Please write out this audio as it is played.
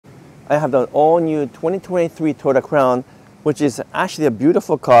I have the all-new 2023 Toyota Crown, which is actually a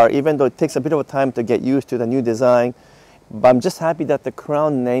beautiful car, even though it takes a bit of time to get used to the new design. But I'm just happy that the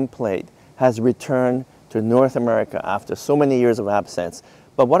Crown nameplate has returned to North America after so many years of absence.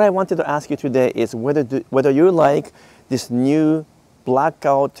 But what I wanted to ask you today is whether you like this new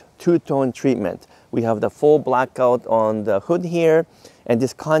blackout two-tone treatment. We have the full blackout on the hood here, and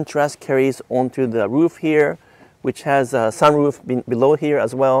this contrast carries onto the roof here, which has a sunroof below here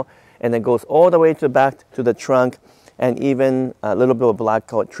as well, and then goes all the way to the back to the trunk, and even a little bit of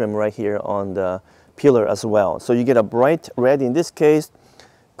blackout trim right here on the pillar as well. So you get a bright red in this case,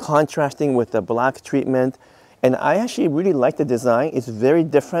 contrasting with the black treatment. And I actually really like the design. It's very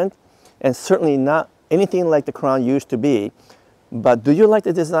different and certainly not anything like the Crown used to be. But do you like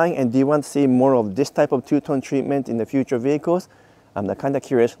the design, and do you want to see more of this type of two-tone treatment in the future vehicles? I'm kind of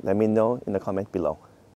curious. Let me know in the comment below.